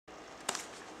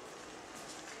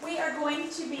are going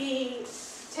to be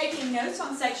taking notes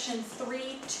on section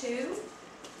 3.2.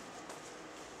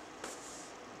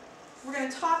 We're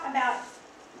going to talk about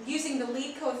using the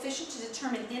lead coefficient to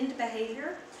determine end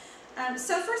behavior.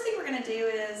 So first thing we're going to do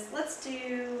is, we'll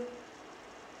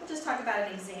just talk about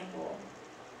an example.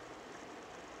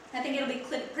 I think it'll be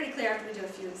pretty clear after we do a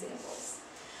few examples.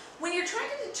 When you're trying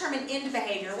to determine end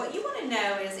behavior, what you want to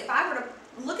know is, if I were to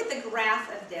look at the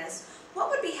graph of this, what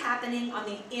would be happening on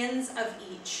the ends of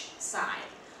each side?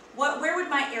 Where would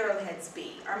my arrowheads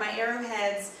be? Are my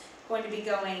arrowheads going to be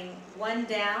going one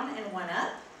down and one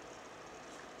up?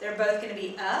 They're both going to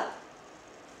be up?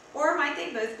 Or might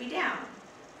they both be down?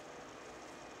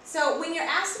 So when you're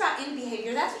asked about end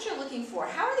behavior, that's what you're looking for.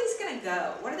 How are these going to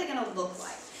go? What are they going to look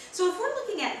like? So if we're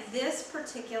looking at this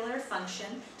particular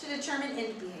function to determine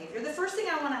end behavior, the first thing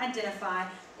I want to identify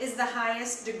is the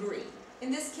highest degree.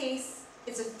 In this case,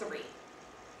 it's a 3.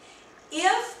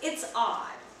 If it's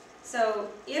odd, so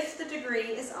if the degree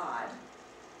is odd,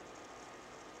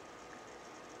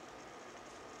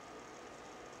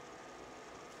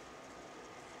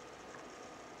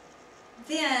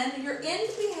 then your end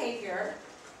behavior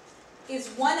is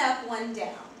 1 up, 1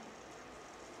 down.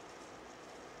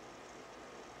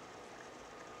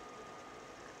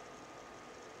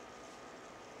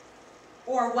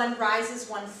 Or 1 rises,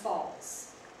 1 falls.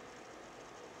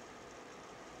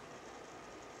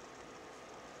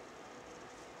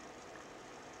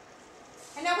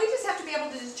 And now we just have to be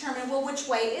able to determine, well, which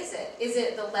way is it? Is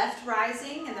it the left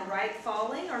rising and the right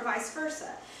falling, or vice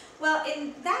versa? Well,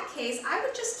 in that case, I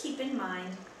would just keep in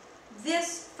mind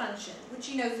this function, which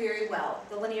you know very well,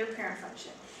 the linear parent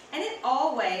function. And it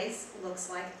always looks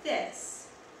like this.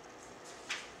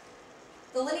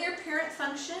 The linear parent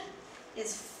function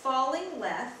is falling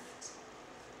left,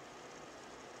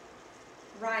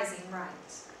 rising right.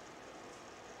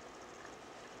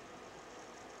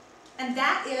 And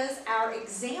that is our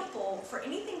example for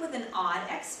anything with an odd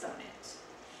exponent.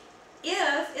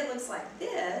 If it looks like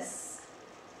this,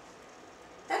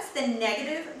 that's the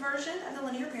negative version of the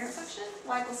linear parent function,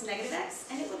 y equals negative x,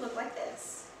 and it would look like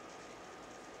this.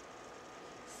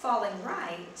 Falling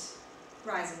right,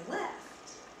 rising left.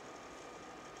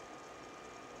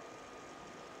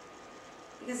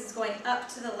 Because it's going up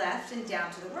to the left and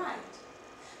down to the right.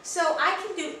 So I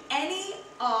can do any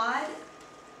odd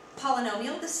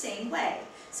polynomial the same way.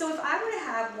 So if I were to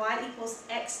have y equals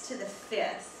x to the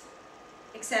 5th,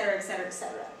 etc., etc.,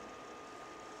 etc.,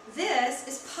 this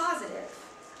is positive.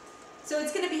 So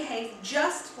it's going to behave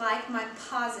just like my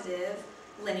positive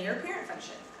linear parent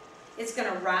function. It's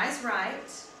going to rise right,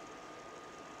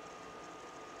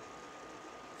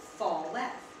 fall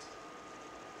left.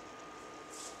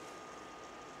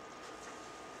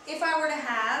 If I were to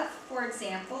have, for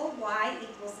example, y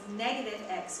equals negative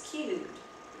x cubed,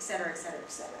 etc., etc.,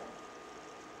 etc.,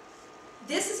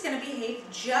 this is going to behave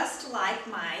just like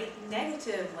my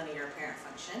negative linear parent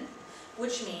function,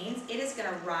 which means it is going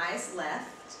to rise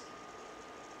left,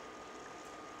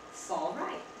 fall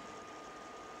right.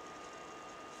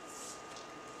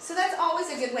 So that's always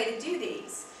a good way to do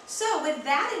these. So with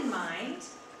that in mind,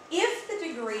 if the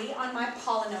degree on my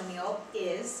polynomial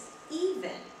is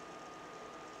even,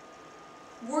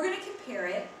 we're going to compare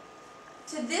it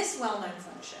to this well-known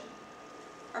function,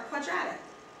 our quadratic,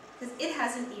 because it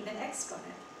has an even exponent.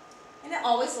 And it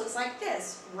always looks like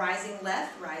this, rising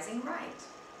left, rising right.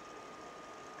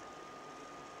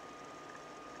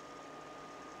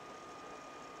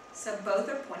 So both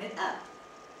are pointed up.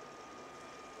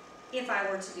 If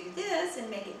I were to do this and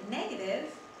make it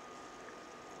negative,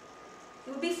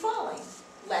 it would be falling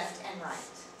left and right.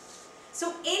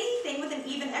 So anything with an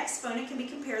even exponent can be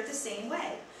compared the same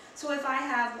way. So if I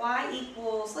have y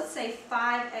equals, let's say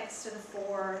 5x to the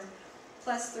 4th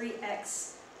plus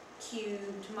 3x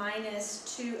cubed minus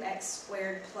 2x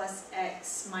squared plus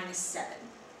x minus 7.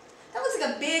 That looks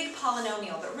like a big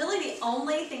polynomial, but really the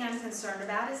only thing I'm concerned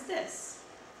about is this.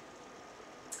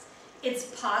 It's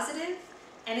positive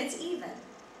and it's even,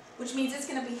 which means it's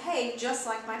going to behave just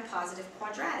like my positive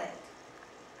quadratic.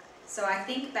 So I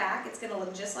think back, it's going to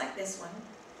look just like this one,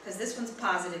 because this one's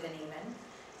positive and even.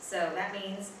 So that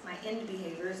means my end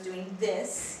behavior is doing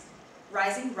this,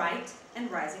 rising right and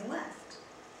rising left.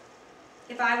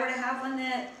 If I were to have one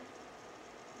that,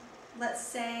 let's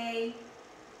say,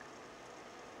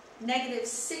 negative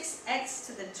 6x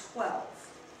to the 12th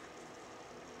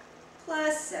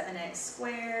plus 7x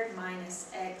squared minus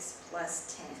x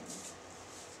plus 10.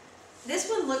 This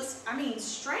one looks,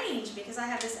 strange because I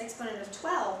have this exponent of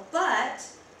 12, but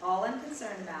all I'm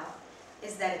concerned about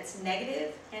is that it's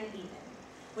negative and even,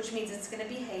 which means it's going to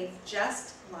behave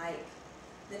just like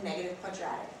the negative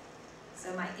quadratic.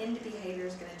 So my end behavior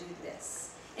is going to do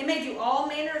this. It may do all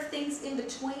manner of things in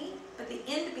between, but the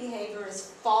end behavior is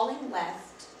falling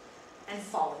left and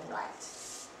falling right.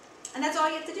 And that's all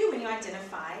you have to do when you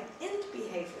identify end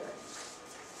behavior.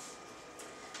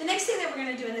 The next thing that we're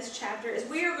going to do in this chapter is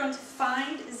we are going to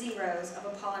find zeros of a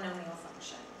polynomial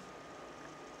function.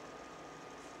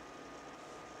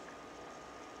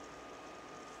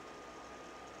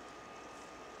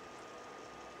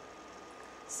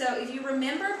 So if you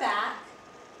remember back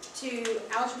to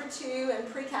Algebra 2 and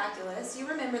pre-calculus, you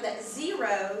remember that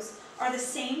zeros are the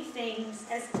same things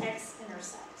as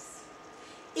x-intercepts.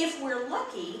 If we're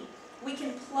lucky, we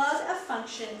can plug a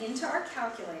function into our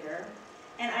calculator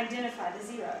and identify the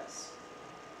zeros.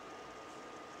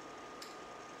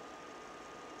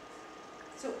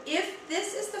 So if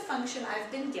this is the function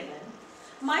I've been given,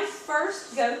 my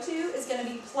first go-to is going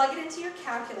to be plug it into your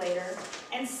calculator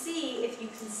and see if you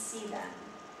can see them.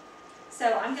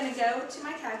 So I'm going to go to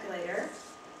my calculator,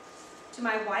 to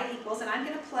my y equals, and I'm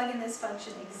going to plug in this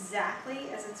function exactly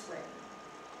as it's written.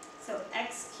 So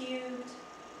x cubed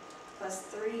plus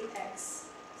 3x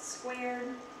squared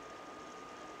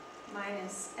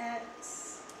minus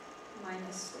x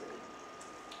minus 3.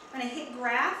 I'm going to hit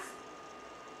graph,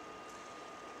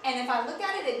 and if I look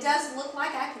at it, it does look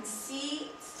like I can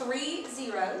see 3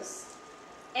 zeros,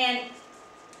 and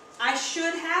I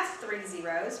should have 3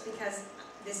 zeros because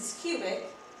this is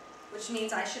cubic, which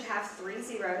means I should have 3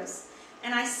 zeros,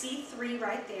 and I see 3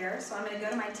 right there, so I'm going to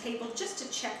go to my table just to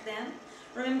check them.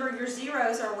 Remember, your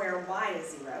zeros are where y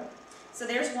is 0. So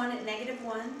there's one at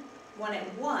 -1, one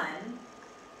at 1,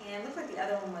 and it looked like the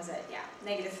other one was at,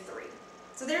 -3.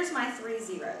 So there's my 3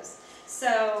 zeros.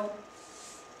 So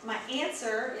my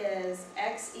answer is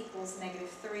x equals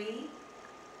 -3,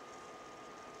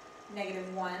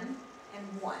 -1,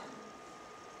 and 1.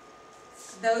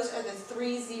 Those are the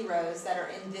 3 zeros that are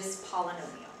in this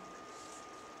polynomial.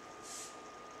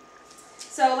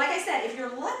 So like I said, if you're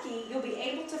lucky, you'll be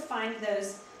able to find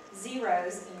those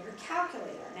zeros in your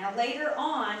calculator. Now later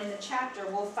on in the chapter,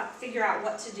 we'll figure out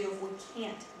what to do if we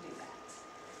can't do that.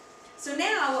 So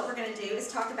now what we're going to do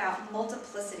is talk about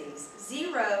multiplicities.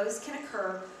 Zeros can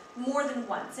occur more than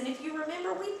once. And if you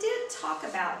remember, we did talk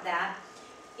about that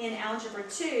in Algebra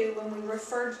 2 when we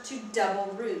referred to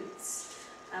double roots.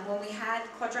 When we had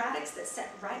quadratics that sat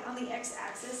right on the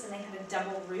x-axis and they had a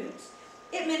double root,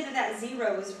 it meant that that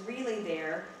 0 was really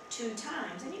there 2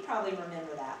 times, and you probably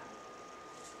remember that.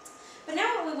 But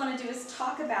now what we want to do is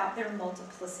talk about their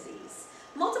multiplicities.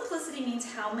 Multiplicity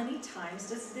means how many times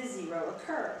does the 0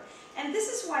 occur, and this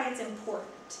is why it's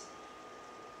important.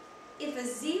 If a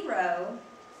 0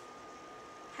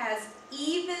 has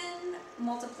even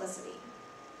multiplicity,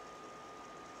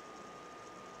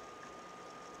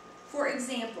 for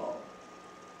example,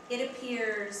 it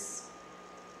appears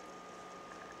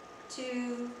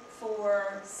 2,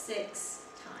 4, 6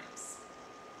 times.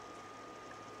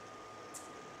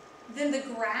 Then the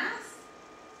graph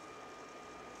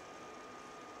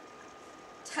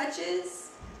touches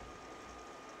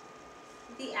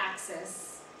the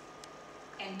axis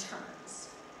and turns.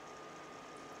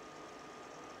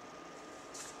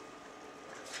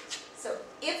 So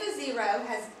if a 0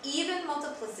 has even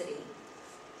multiplicity,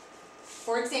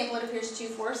 for example, it appears 2,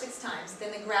 4, 6 times,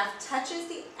 then the graph touches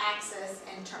the axis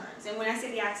and turns. And when I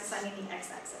say the axis, I mean the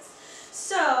x-axis.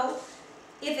 So,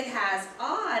 if it has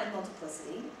odd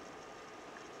multiplicity,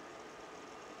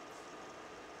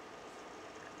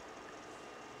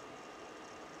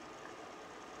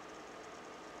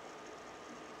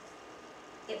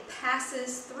 it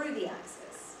passes through the axis.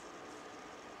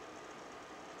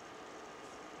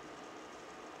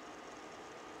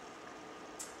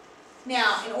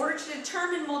 Now, in order to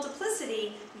determine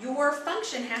multiplicity, your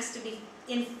function has to be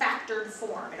in factored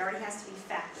form. It already has to be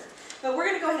factored. But we're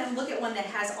going to go ahead and look at one that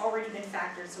has already been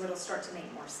factored, so it'll start to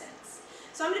make more sense.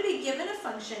 So I'm going to be given a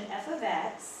function f of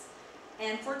x,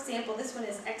 and for example, this one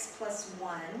is x plus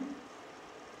 1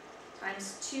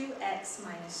 times 2x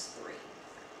minus 3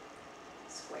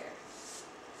 squared.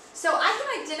 So I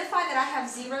can identify that I have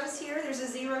zeros here. There's a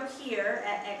 0 here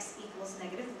at x equals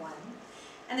 -1.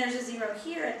 And there's a 0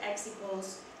 here at x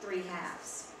equals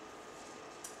 3/2.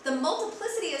 The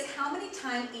multiplicity is how many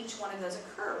times each one of those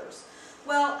occurs.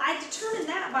 Well, I determine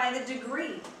that by the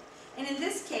degree. And in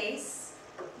this case,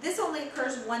 this only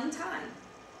occurs 1 time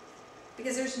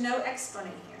because there's no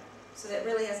exponent here. So that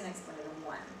really has an exponent of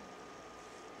 1.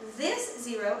 This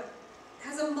 0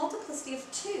 has a multiplicity of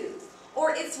 2,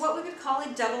 or it's what we would call a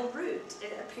double root.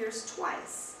 It appears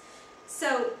twice.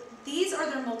 So these are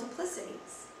their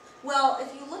multiplicities. Well,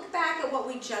 if you look back at what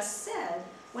we just said,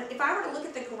 if I were to look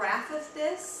at the graph of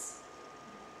this,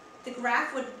 the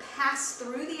graph would pass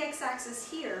through the x-axis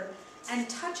here and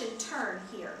touch and turn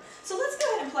here. So let's go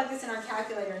ahead and plug this in our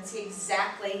calculator and see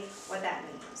exactly what that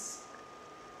means.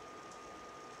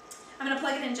 I'm going to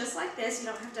plug it in just like this. You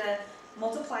don't have to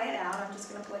multiply it out. I'm just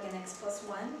going to plug in x plus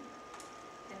 1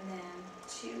 and then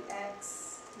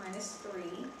 2x minus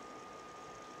 3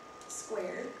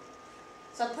 squared.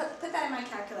 So I put that in my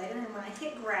calculator, and when I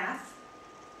hit graph,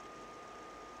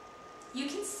 you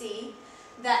can see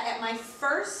that at my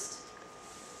first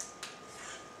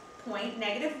point,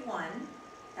 -1,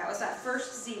 that was that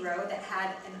first 0 that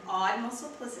had an odd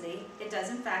multiplicity, it does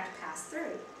in fact pass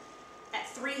through. At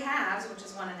 3/2, which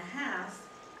is 1.5,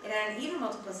 it had an even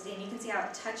multiplicity, and you can see how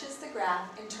it touches the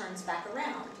graph and turns back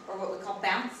around, or what we call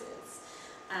bounces.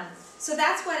 So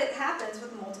that's what it happens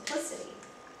with multiplicity.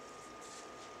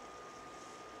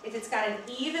 If it's got an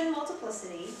even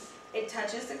multiplicity, it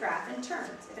touches the graph and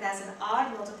turns. If it has an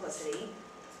odd multiplicity,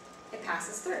 it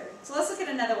passes through. So let's look at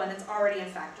another one that's already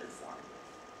in factored form.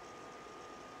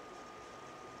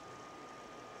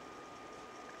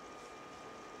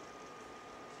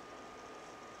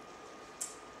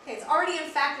 Okay, it's already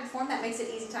in factored form. That makes it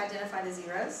easy to identify the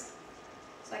zeros.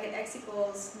 So I get x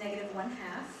equals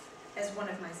 -1/2 as one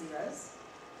of my zeros,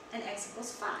 and x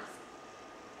equals 5.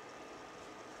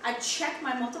 I check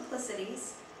my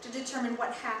multiplicities to determine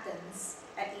what happens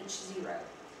at each 0.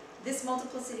 This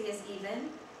multiplicity is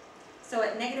even, so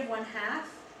at -1/2,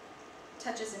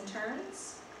 touches and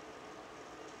turns.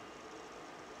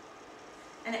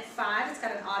 And at 5, it's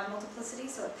got an odd multiplicity,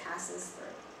 so it passes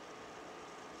through.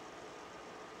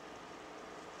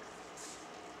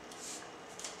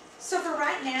 So for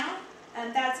right now,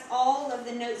 that's all of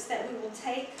the notes that we will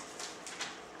take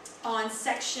on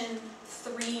section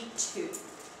 3.2.